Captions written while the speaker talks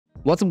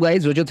What's up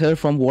guys, Rajat here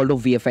from World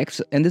of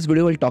VFX. In this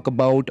video, we'll talk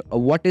about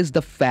what is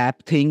the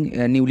FAB thing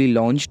newly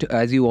launched.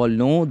 As you all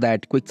know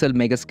that Quixel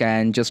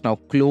Megascan just now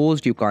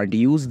closed, you can't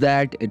use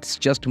that, it's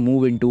just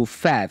moved into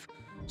FAB.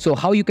 So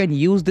how you can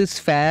use this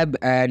FAB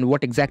and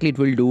what exactly it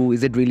will do,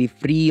 is it really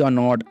free or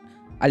not?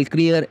 I'll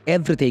clear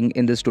everything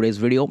in this today's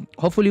video.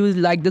 Hopefully you will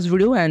like this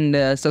video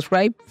and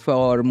subscribe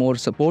for more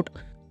support.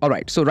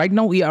 Alright, so right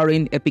now we are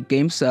in Epic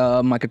Games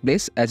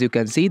Marketplace. As you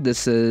can see,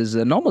 this is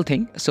a normal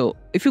thing. So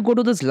if you go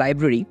to this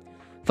library,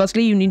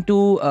 firstly, you need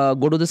to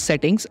go to the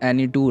settings and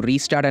need to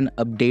restart and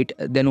update.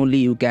 Then only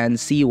you can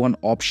see one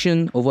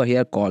option over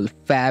here called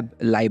FAB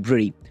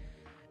library.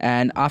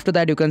 And after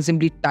that, you can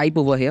simply type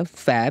over here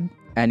FAB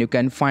and you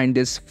can find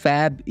this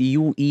FAB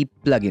UE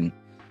plugin.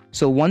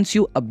 So once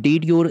you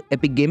update your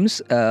Epic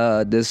Games,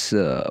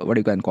 what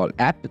you can call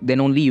app, then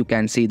only you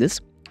can see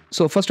this.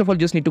 So first of all,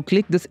 just need to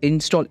click this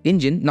install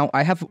engine. Now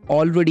I have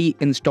already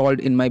installed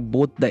in my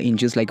both the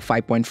engines like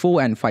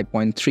 5.4 and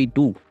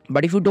 5.32.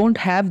 But if you don't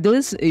have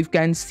this, you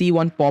can see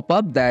one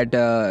pop-up that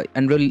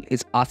Unreal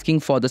is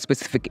asking for the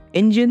specific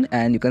engine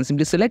and you can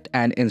simply select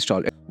and install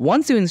it.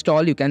 Once you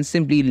install, you can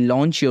simply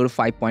launch your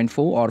 5.4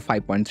 or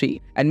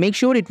 5.3 and make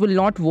sure it will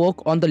not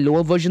work on the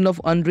lower version of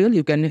Unreal.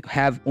 You can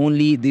have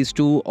only these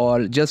two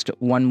or just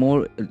one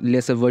more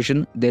lesser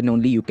version, then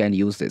only you can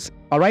use this.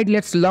 Alright,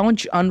 let's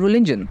launch Unreal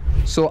Engine.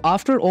 So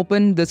after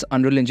open this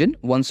Unreal Engine,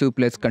 once you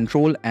press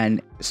Control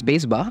and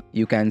spacebar,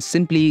 you can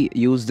simply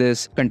use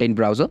this content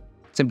browser.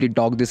 Simply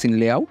dog this in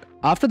layout.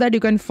 After that,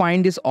 you can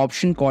find this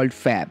option called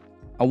FAB.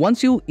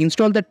 Once you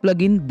install that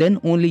plugin, then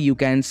only you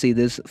can see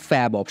this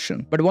FAB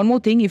option. But one more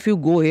thing, if you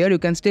go here, you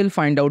can still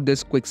find out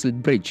this Quixel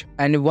bridge.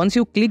 And once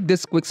you click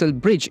this Quixel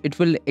bridge, it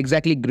will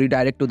exactly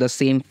redirect to the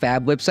same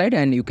FAB website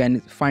and you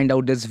can find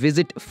out this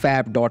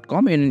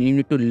visitfab.com and you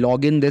need to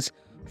log in this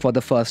for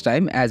the first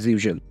time as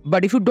usual.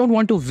 But if you don't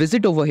want to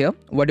visit over here,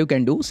 what you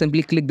can do,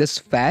 simply click this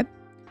FAB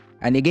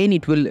and again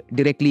it will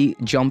directly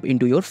jump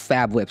into your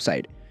FAB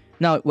website.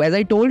 Now, as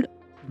I told,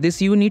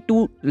 this you need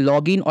to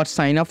log in or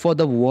sign up for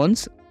the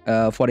once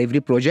for every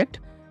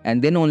project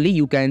and then only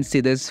you can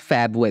see this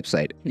FAB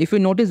website. If you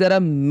notice, there are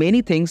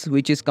many things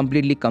which is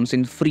completely comes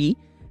in free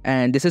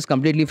and this is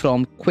completely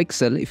from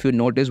Quixel. If you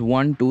notice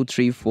 1, 2,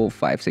 3, 4,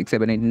 5, 6,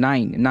 7, 8,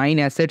 9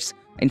 assets,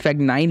 in fact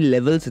 9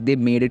 levels, they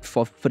made it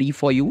for free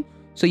for you.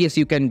 So yes,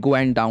 you can go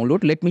and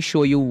download. Let me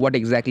show you what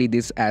exactly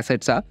these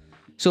assets are.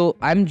 So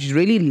I'm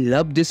really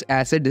love this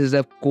asset. This is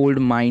a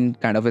cold mine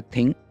kind of a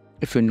thing.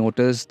 If you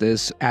notice,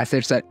 these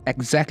assets are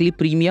exactly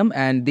premium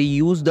and they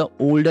use the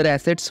older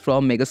assets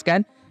from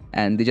Megascan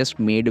and they just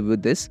made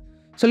with this.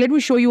 So let me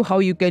show you how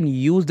you can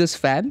use this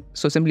FAB.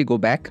 So simply go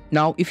back.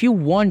 Now, if you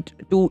want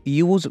to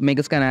use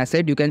Megascan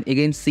asset, you can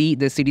again see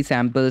the city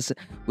samples,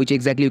 which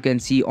exactly you can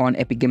see on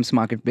Epic Games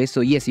Marketplace.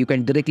 So yes, you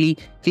can directly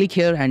click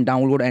here and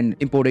download and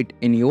import it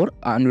in your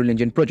Unreal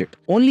Engine project.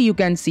 Only you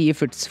can see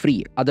if it's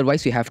free.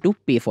 Otherwise, you have to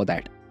pay for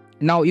that.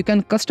 Now you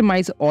can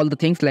customize all the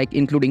things like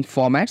including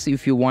formats.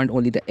 If you want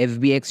only the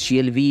FBX,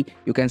 GLV,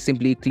 you can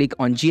simply click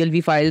on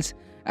GLV files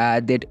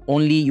that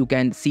only you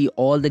can see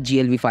all the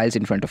GLV files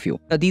in front of you.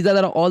 Now, these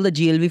are all the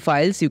GLV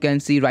files you can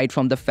see right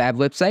from the FAB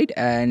website.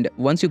 And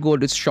once you go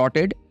to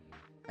sorted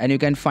and you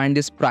can find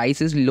this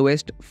price is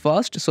lowest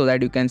first so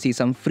that you can see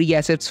some free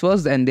assets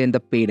first and then the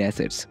paid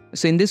assets.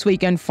 So in this way, you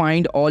can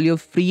find all your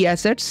free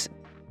assets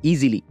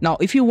easily. Now,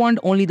 if you want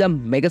only the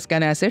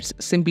Megascan assets,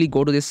 simply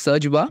go to this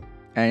search bar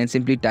and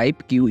simply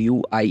type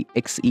Quixel,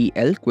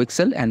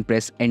 Quixel and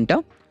press enter.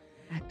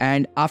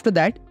 And after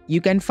that,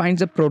 you can find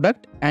the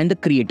product and the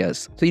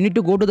creators. So you need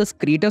to go to this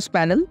creators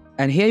panel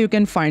and here you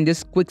can find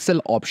this Quixel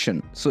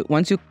option. So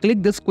once you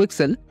click this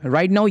Quixel,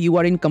 right now you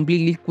are in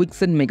completely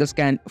Quixel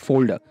Megascan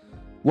folder.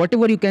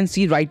 Whatever you can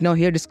see right now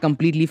here is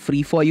completely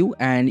free for you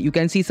and you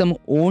can see some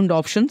owned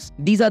options.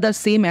 These are the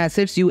same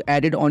assets you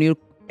added on your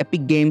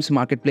Epic Games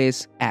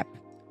Marketplace app.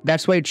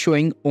 That's why it's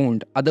showing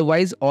owned.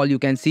 Otherwise, all you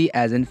can see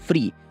as in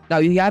free. Now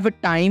you have a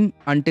time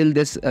until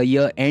this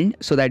year end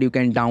so that you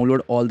can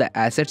download all the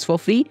assets for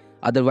free.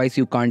 Otherwise,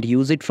 you can't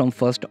use it from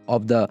 1st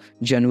of the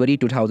January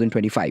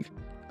 2025.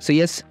 So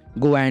yes,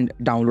 go and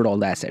download all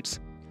the assets.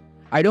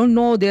 I don't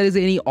know there is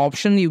any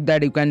option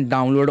that you can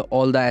download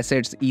all the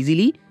assets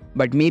easily,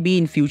 but maybe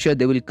in future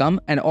they will come.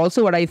 And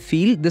also what I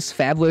feel, this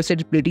FAB website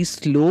is pretty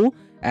slow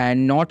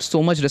and not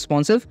so much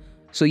responsive.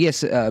 So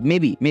yes,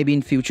 maybe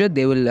in future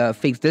they will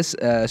fix this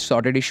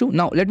sorted issue.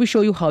 Now let me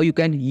show you how you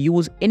can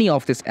use any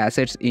of these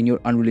assets in your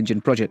Unreal Engine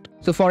project.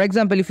 So for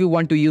example, if you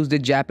want to use the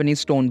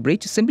Japanese stone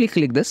bridge, simply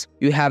click this.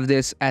 You have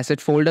this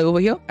asset folder over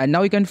here and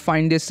now you can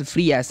find this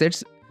free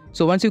assets.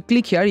 So once you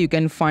click here, you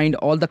can find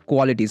all the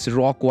qualities: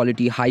 raw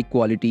quality, high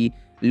quality,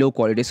 low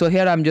quality. So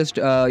here I'm just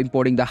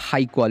importing the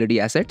high quality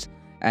assets.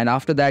 And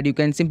after that, you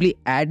can simply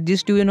add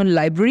this to your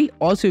library.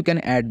 Also, you can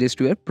add this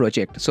to your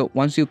project. So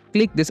once you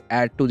click this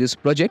add to this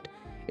project,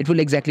 it will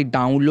exactly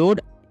download.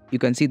 You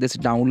can see this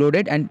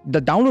downloaded and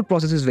the download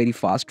process is very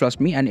fast,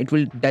 trust me, and it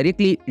will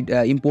directly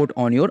import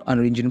on your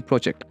Unreal Engine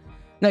project.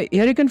 Now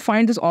here you can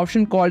find this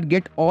option called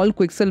get all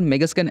Quixel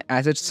Megascan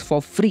assets for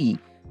free.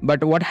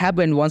 But what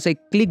happened once I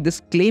click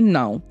this claim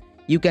now,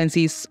 you can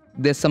see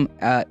there's some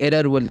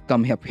error will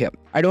come up here.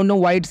 I don't know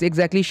why it's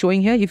exactly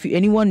showing here. If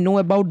anyone know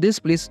about this,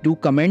 please do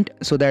comment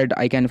so that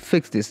I can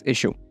fix this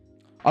issue.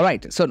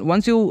 Alright, so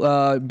once you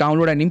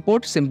download and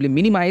import, simply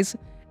minimize,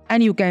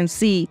 and you can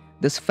see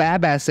this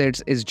FAB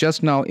assets is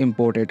just now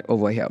imported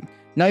over here.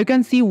 Now you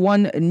can see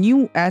one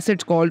new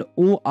asset called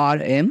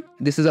ORM.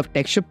 This is a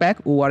texture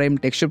pack, ORM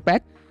texture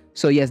pack.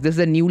 So yes, this is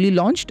a newly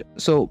launched.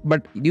 So,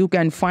 but you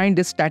can find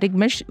this static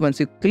mesh. Once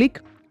you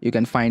click, you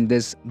can find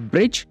this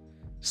bridge.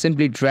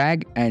 Simply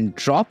drag and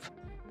drop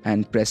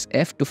and press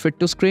F to fit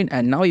to screen.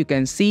 And now you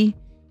can see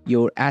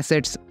your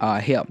assets are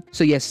here.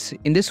 So yes,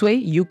 in this way,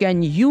 you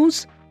can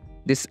use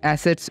these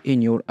assets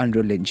in your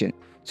Unreal Engine.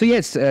 So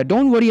yes,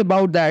 don't worry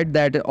about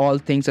that all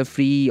things are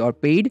free or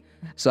paid.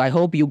 So I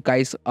hope you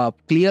guys are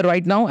clear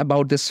right now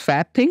about this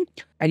FAB thing.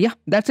 And yeah,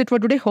 that's it for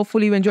today.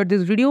 Hopefully you enjoyed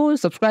this video.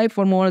 Subscribe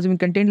for more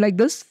content like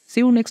this.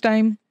 See you next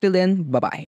time. Till then, bye-bye.